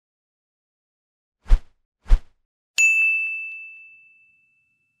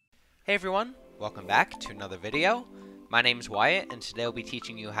Hey everyone, welcome back to another video. My name's Wyatt and today I'll be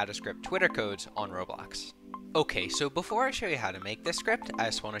teaching you how to script Twitter codes on Roblox. Okay, so before I show you how to make this script, I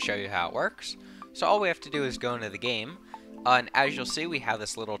just want to show you how it works. So all we have to do is go into the game, and as you'll see we have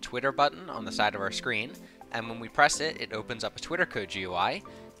this little Twitter button on the side of our screen, and when we press it, it opens up a Twitter code GUI,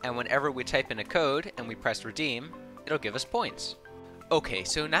 and whenever we type in a code and we press redeem, it'll give us points. Okay,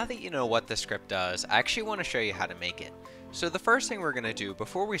 so now that you know what the script does, I actually want to show you how to make it. So the first thing we're going to do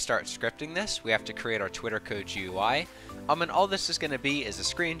before we start scripting this, we have to create our Twitter code GUI. And all this is going to be is a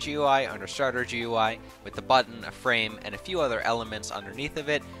screen GUI under starter GUI with the button, a frame, and a few other elements underneath of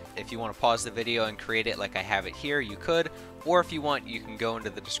it. If you want to pause the video and create it like I have it here, you could. Or if you want, you can go into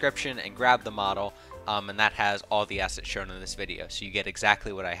the description and grab the model, and that has all the assets shown in this video. So you get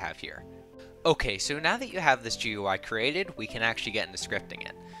exactly what I have here. Okay, so now that you have this GUI created, we can actually get into scripting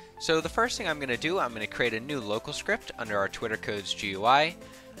it. So the first thing I'm going to do, I'm going to create a new local script under our Twitter codes GUI.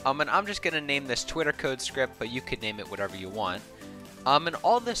 And I'm just going to name this Twitter code script, but you could name it whatever you want. And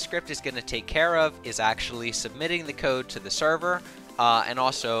all this script is going to take care of is actually submitting the code to the server and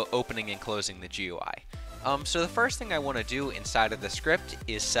also opening and closing the GUI. So the first thing I want to do inside of the script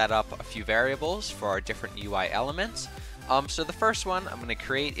is set up a few variables for our different UI elements. So the first one I'm going to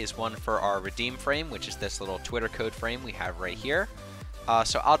create is one for our redeem frame, which is this little Twitter code frame we have right here.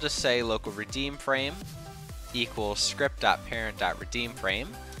 So I'll just say local redeem frame equals script.parent.redeem frame.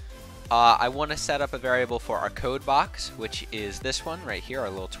 I want to set up a variable for our code box, which is this one right here, our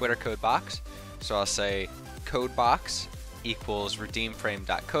little Twitter code box. So I'll say code box equals redeem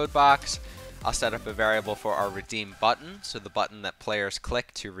frame.codebox. I'll set up a variable for our redeem button, so the button that players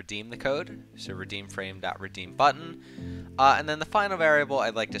click to redeem the code, so redeem frame.redeem button. And then the final variable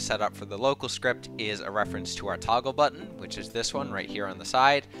I'd like to set up for the local script is a reference to our toggle button, which is this one right here on the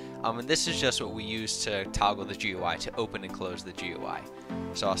side. And this is just what we use to toggle the GUI, to open and close the GUI.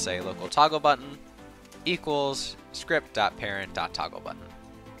 So I'll say local toggle button equals script.parent.toggle button.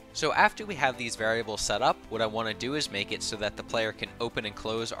 So after we have these variables set up, what I want to do is make it so that the player can open and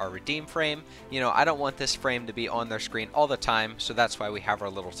close our redeem frame. I don't want this frame to be on their screen all the time, so that's why we have our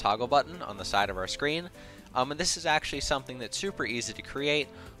little toggle button on the side of our screen. And this is actually something that's super easy to create.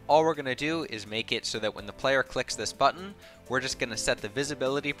 All we're going to do is make it so that when the player clicks this button, we're just going to set the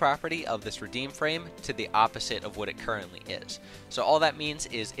visibility property of this redeem frame to the opposite of what it currently is. So all that means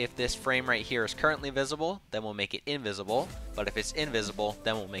is if this frame right here is currently visible, then we'll make it invisible. But if it's invisible,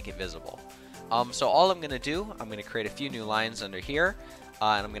 then we'll make it visible. So all I'm going to do, I'm going to create a few new lines under here.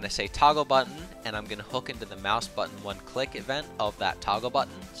 And I'm going to say toggle button, and I'm going to hook into the mouse button one click event of that toggle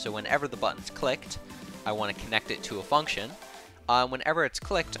button. So whenever the button's clicked, I want to connect it to a function. Whenever it's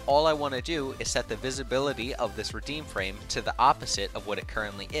clicked, all I want to do is set the visibility of this redeem frame to the opposite of what it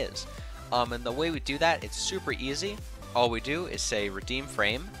currently is. And the way we do that, it's super easy. All we do is say redeem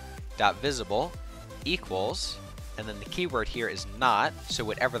frame.visible equals, and then the keyword here is not, so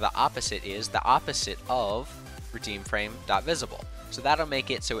whatever the opposite is, the opposite of redeem frame.visible. So that'll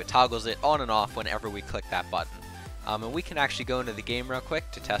make it so it toggles it on and off whenever we click that button. And we can actually go into the game real quick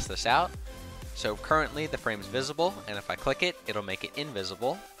to test this out. So currently the frame is visible, and if I click it, it'll make it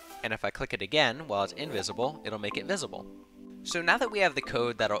invisible. And if I click it again while it's invisible, it'll make it visible. So now that we have the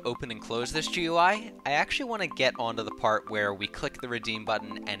code that'll open and close this GUI, I actually want to get onto the part where we click the redeem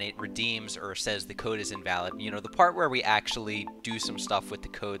button and it redeems or says the code is invalid. The part where we actually do some stuff with the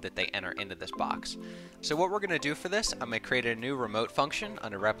code that they enter into this box. So what we're going to do for this, I'm going to create a new remote function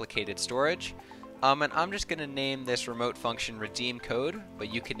under replicated storage. And I'm just going to name this remote function redeem code,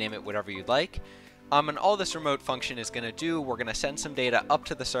 but you can name it whatever you'd like. And all this remote function is going to do, we're going to send some data up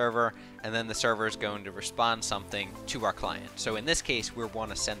to the server, and then the server is going to respond something to our client. So in this case, we want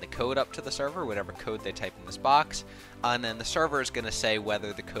to send the code up to the server, whatever code they type in this box, and then the server is going to say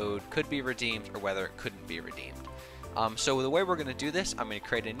whether the code could be redeemed or whether it couldn't be redeemed. So the way we're going to do this, I'm going to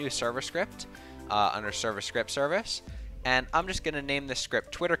create a new server script under server script service. And I'm just going to name this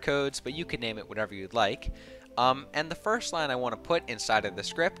script Twitter codes, but you can name it whatever you'd like. And the first line I want to put inside of the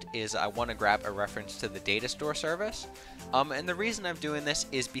script is I want to grab a reference to the data store service. And the reason I'm doing this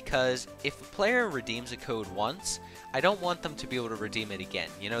is because if a player redeems a code once, I don't want them to be able to redeem it again.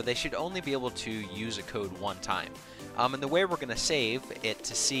 They should only be able to use a code one time. And the way we're going to save it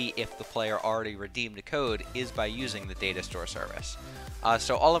to see if the player already redeemed a code is by using the data store service.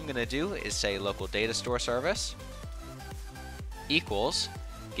 So all I'm going to do is say local data store service equals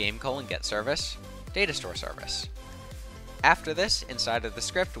game::get service data store service. After this, inside of the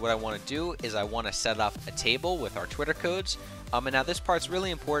script, what I want to do is I want to set up a table with our Twitter codes. And now this part's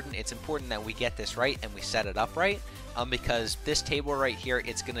really important. It's important that we get this right and we set it up right, because this table right here,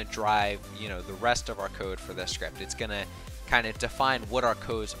 it's going to drive, the rest of our code for this script. It's going to kind of define what our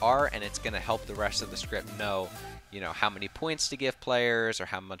codes are, and it's going to help the rest of the script know, how many points to give players, or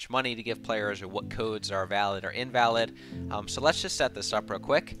how much money to give players, or what codes are valid or invalid. So let's just set this up real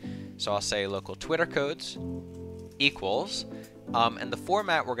quick. So I'll say local Twitter codes equals, and the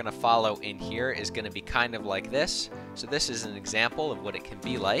format we're going to follow in here is going to be kind of like this. So this is an example of what it can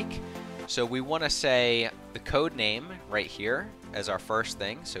be like. So we want to say the code name right here as our first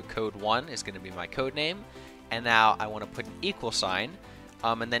thing. So code 1 is going to be my code name. And now I want to put an equal sign.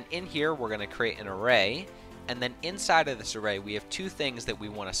 And then in here we're going to create an array. And then inside of this array we have two things that we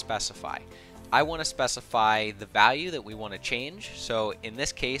want to specify. I want to specify the value that we want to change. So in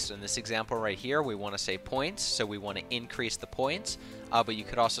this case, in this example right here, we want to say points. So we want to increase the points. But you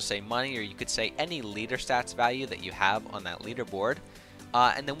could also say money, or you could say any leader stats value that you have on that leaderboard.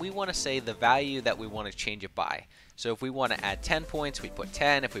 And then we want to say the value that we want to change it by. So if we want to add 10 points, we put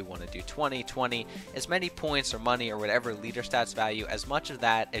 10. If we want to do 20, 20. As many points or money or whatever leader stats value, as much of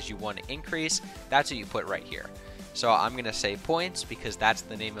that as you want to increase, that's what you put right here. So I'm going to say points because that's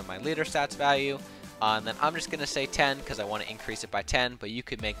the name of my leader stats value. And then I'm just going to say 10 because I want to increase it by 10, but you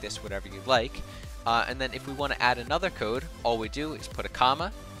could make this whatever you'd like. And then if we want to add another code, all we do is put a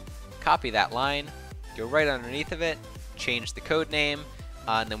comma, copy that line, go right underneath of it, change the code name,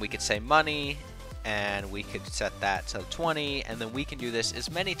 and then we could say money, and we could set that to 20, and then we can do this as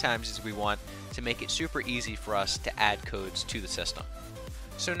many times as we want to make it super easy for us to add codes to the system.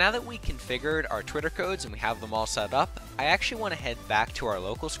 So now that we configured our Twitter codes and we have them all set up, I actually want to head back to our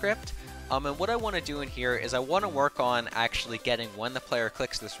local script. And what I want to do in here is I want to work on actually getting when the player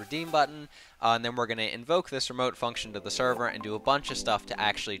clicks this redeem button, and then we're going to invoke this remote function to the server and do a bunch of stuff to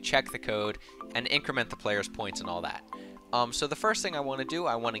actually check the code and increment the player's points and all that. So the first thing I want to do,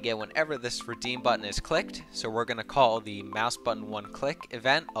 I want to get whenever this redeem button is clicked. So we're going to call the mouse button one click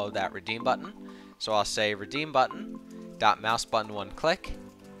event of that redeem button. So I'll say redeem button dot mouse button one click,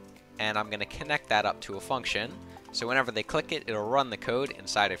 and I'm going to connect that up to a function. So whenever they click it, it'll run the code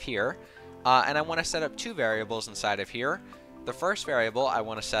inside of here. And I want to set up two variables inside of here. The first variable I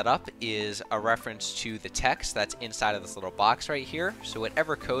want to set up is a reference to the text that's inside of this little box right here. So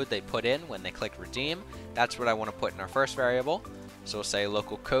whatever code they put in when they click redeem, that's what I want to put in our first variable. So we'll say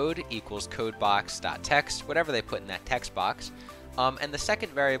local code equals codebox.text, whatever they put in that text box. And the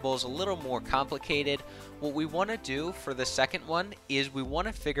second variable is a little more complicated. What we want to do for the second one is we want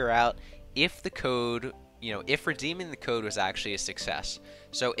to figure out if the code, if redeeming the code was actually a success.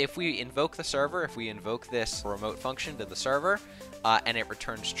 So if we invoke the server, if we invoke this remote function to the server, and it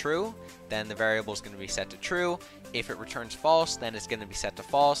returns true, then the variable is going to be set to true. If it returns false, then it's going to be set to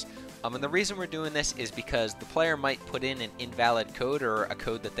false. And the reason we're doing this is because the player might put in an invalid code or a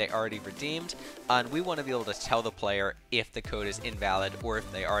code that they already redeemed, and we want to be able to tell the player if the code is invalid or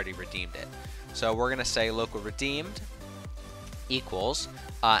if they already redeemed it. So we're going to say local redeemed equals,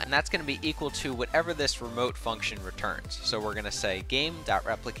 and that's going to be equal to whatever this remote function returns. So we're going to say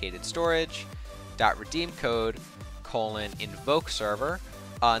game.replicatedStorage.redeemCode :invoke server,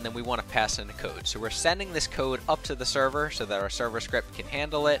 and then we want to pass in a code. So we're sending this code up to the server so that our server script can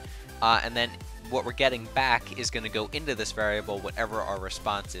handle it, and then what we're getting back is going to go into this variable whatever our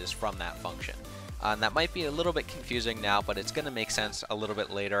response is from that function. And that might be a little bit confusing now, but it's going to make sense a little bit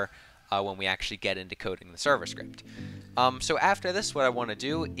later when we actually get into coding the server script. So after this, what I want to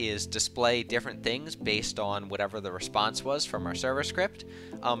do is display different things based on whatever the response was from our server script.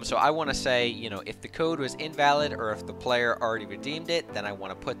 So I want to say, if the code was invalid or if the player already redeemed it, then I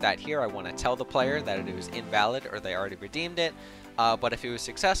want to put that here. I want to tell the player that it was invalid or they already redeemed it. But if it was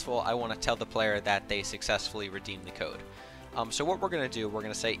successful, I want to tell the player that they successfully redeemed the code. So what we're going to do, we're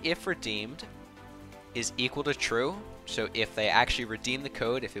going to say if redeemed is equal to true. So if they actually redeemed the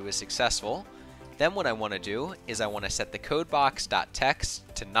code, if it was successful, then what I want to do is I want to set the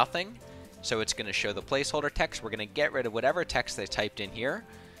codebox.text to nothing. So it's going to show the placeholder text. We're going to get rid of whatever text they typed in here.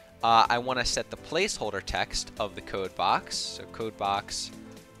 I want to set the placeholder text of the code box. So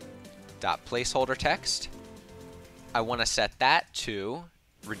codebox.placeholder text. I want to set that to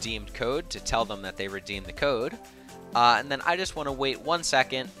redeemed code to tell them that they redeemed the code. And then I just want to wait 1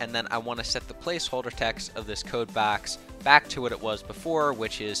 second, and then I want to set the placeholder text of this code box back to what it was before,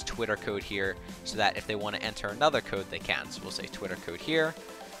 which is Twitter code here, so that if they want to enter another code, they can. So we'll say Twitter code here.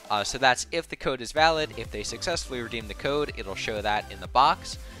 So that's if the code is valid. If they successfully redeem the code, it'll show that in the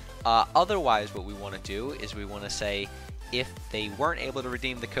box. Otherwise, what we want to do is we want to say if they weren't able to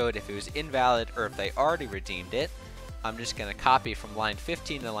redeem the code, if it was invalid, or if they already redeemed it. I'm just going to copy from line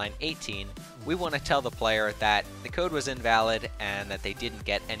 15 to line 18. We want to tell the player that the code was invalid and that they didn't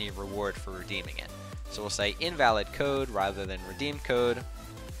get any reward for redeeming it. So we'll say invalid code rather than redeemed code.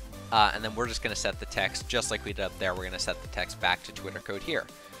 And then we're just going to set the text just like we did up there. We're going to set the text back to Twitter code here.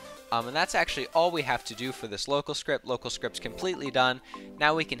 And that's actually all we have to do for this local script. Local script's completely done.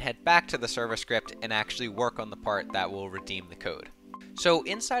 Now we can head back to the server script and actually work on the part that will redeem the code. So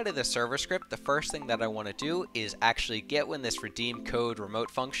inside of the server script, the first thing that I want to do is actually get when this redeem code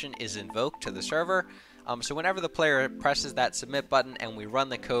remote function is invoked to the server. So whenever the player presses that submit button and we run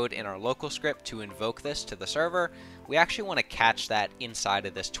the code in our local script to invoke this to the server, we actually want to catch that inside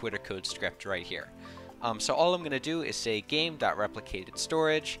of this Twitter code script right here. So all I'm going to do is say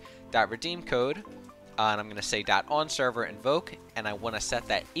game.replicatedStorage.redeemCode, and I'm going to say .onServerInvoke, and I want to set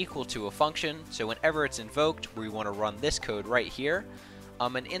that equal to a function. So whenever it's invoked, we want to run this code right here.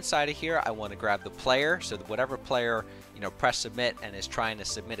 And inside of here, I want to grab the player, so that whatever player press submit and is trying to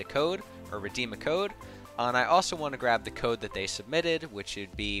submit a code or redeem a code. And I also want to grab the code that they submitted, which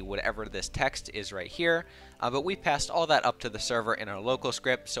would be whatever this text is right here. But we passed all that up to the server in our local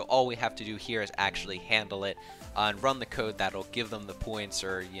script, so all we have to do here is actually handle it and run the code that'll give them the points,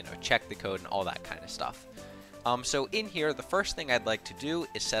 or check the code and all that kind of stuff. So in here, the first thing I'd like to do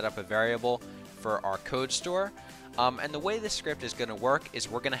is set up a variable for our code store. And the way this script is going to work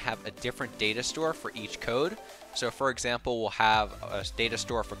is we're going to have a different data store for each code. So for example, we'll have a data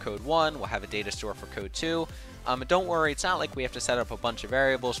store for code 1, we'll have a data store for code 2. And don't worry, it's not like we have to set up a bunch of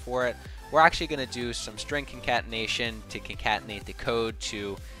variables for it. We're actually going to do some string concatenation to concatenate the code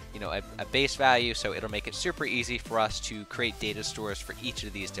to a base value, so it'll make it super easy for us to create data stores for each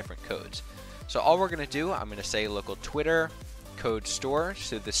of these different codes. So all we're going to do, I'm going to say local Twitter code store,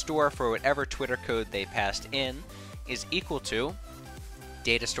 so the store for whatever Twitter code they passed in is equal to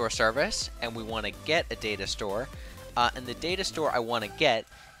data store service, and we want to get a data store, and the data store I want to get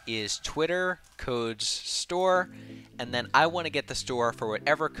is Twitter codes store, and then I want to get the store for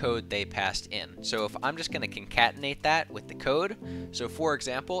whatever code they passed in. So if I'm just going to concatenate that with the code, so for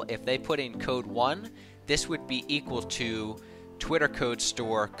example, if they put in code 1, this would be equal to Twitter code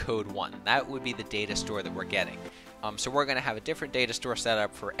store code 1. That would be the data store that we're getting. So we're going to have a different data store set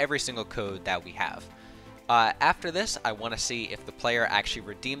up for every single code that we have. After this, I want to see if the player actually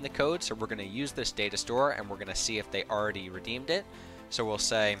redeemed the code, so we're going to use this data store and we're going to see if they already redeemed it. So we'll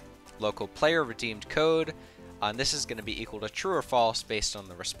say local player redeemed code, and this is going to be equal to true or false based on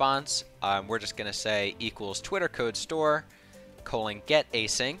the response. We're just going to say equals Twitter code store colon get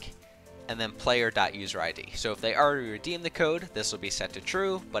async, and then player.userID. So if they already redeemed the code, this will be set to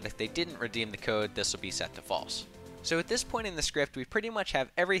true, but if they didn't redeem the code, this will be set to false. So at this point in the script, we pretty much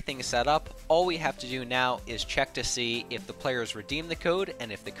have everything set up. All we have to do now is check to see if the players redeem the code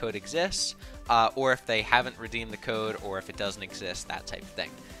and if the code exists, or if they haven't redeemed the code, or if it doesn't exist, that type of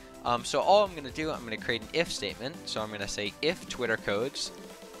thing. So all I'm going to do, I'm going to create an if statement. So I'm going to say if Twitter codes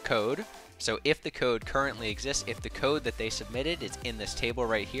code. So if the code currently exists, if the code that they submitted is in this table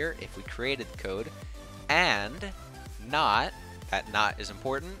right here, if we created the code, and not, that not is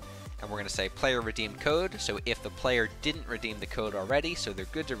important, and we're going to say player redeemed code. So if the player didn't redeem the code already, so they're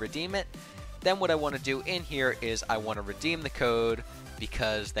good to redeem it, then what I want to do in here is I want to redeem the code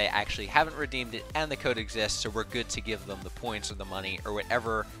because they actually haven't redeemed it and the code exists, so we're good to give them the points or the money or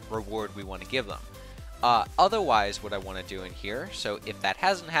whatever reward we want to give them. Otherwise, what I want to do in here, so if that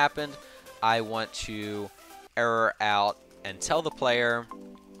hasn't happened, I want to error out and tell the player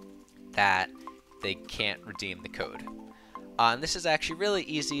that they can't redeem the code. And this is actually really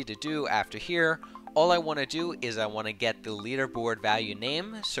easy to do after here. All I want to do is I want to get the leaderboard value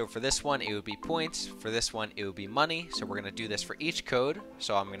name. So for this one, it would be points. For this one, it would be money. So we're going to do this for each code.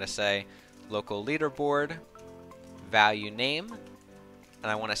 So I'm going to say local leaderboard value name.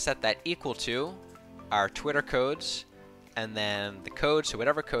 And I want to set that equal to our Twitter codes. And then the code, so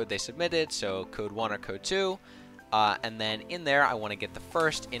whatever code they submitted, so code 1 or code 2. And then in there, I want to get the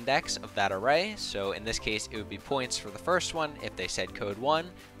first index of that array. So in this case, it would be points for the first one if they said code 1,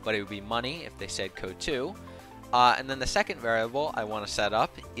 but it would be money if they said code 2. And then the second variable I want to set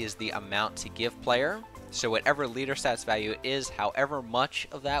up is the amount to give player. So whatever leader stats value it is, however much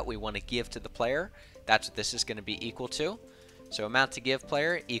of that we want to give to the player, that's what this is going to be equal to. So amount to give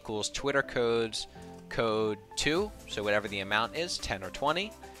player equals Twitter codes code 2, so whatever the amount is, 10 or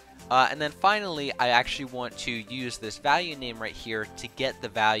 20. And then finally, I actually want to use this value name right here to get the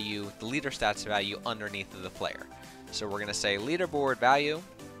value, the leader stats value underneath of the player. So we're going to say leaderboard value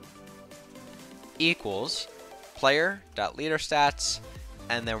equals player.leaderstats,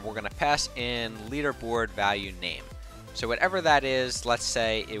 and then we're going to pass in leaderboard value name. So whatever that is, let's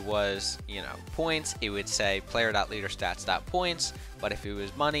say it was, points, it would say player.leaderstats.points, but if it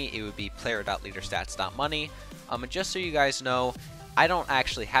was money, it would be player.leaderstats.money. And just so you guys know, I don't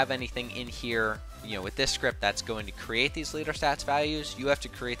actually have anything in here, with this script that's going to create these leader stats values, you have to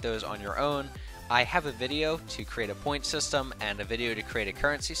create those on your own. I have a video to create a point system and a video to create a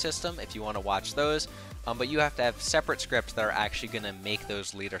currency system if you want to watch those, but you have to have separate scripts that are actually going to make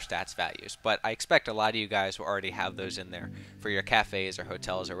those leader stats values. But I expect a lot of you guys will already have those in there for your cafes or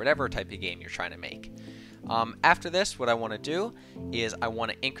hotels or whatever type of game you're trying to make. After this, what I want to do is I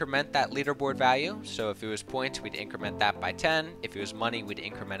want to increment that leaderboard value. So if it was points, we'd increment that by 10. If it was money, we'd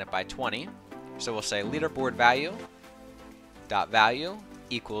increment it by 20. So we'll say leaderboard value dot value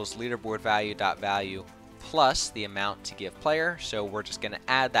equals leaderboard value dot value plus the amount to give player. So we're just going to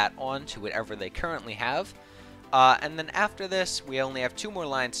add that on to whatever they currently have. And then after this, we only have 2 more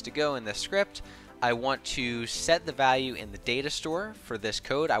lines to go in this script. I want to set the value in the data store for this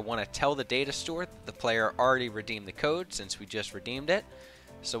code. I want to tell the data store that the player already redeemed the code since we just redeemed it.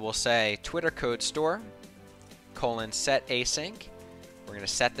 So we'll say Twitter code store colon set async. We're going to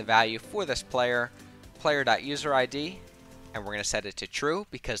set the value for this player, player.userid, and we're going to set it to true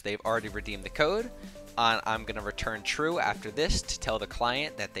because they've already redeemed the code. I'm going to return true after this to tell the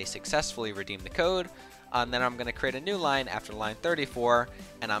client that they successfully redeemed the code. And then I'm going to create a new line after line 34,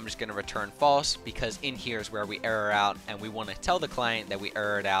 and I'm just going to return false because in here is where we error out, and we want to tell the client that we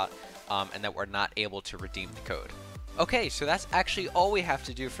errored out and that we're not able to redeem the code. Okay, so that's actually all we have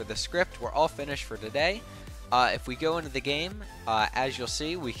to do for the script. We're all finished for today. If we go into the game, as you'll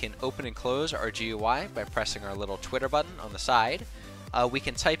see, we can open and close our GUI by pressing our little Twitter button on the side. We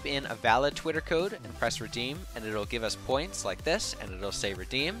can type in a valid Twitter code and press redeem, and it'll give us points like this, and it'll say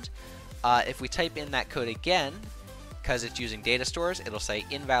redeemed. If we type in that code again, because it's using data stores, it'll say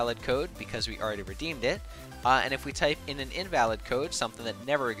invalid code because we already redeemed it. And if we type in an invalid code, something that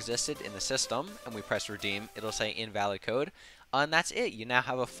never existed in the system, and we press redeem, it'll say invalid code. And that's it. You now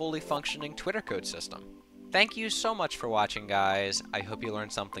have a fully functioning Twitter code system. Thank you so much for watching, guys. I hope you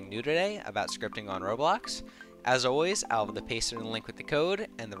learned something new today about scripting on Roblox. As always, I'll have the pasted in link with the code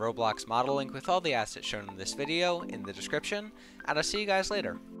and the Roblox model link with all the assets shown in this video in the description, and I'll see you guys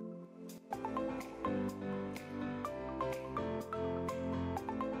later.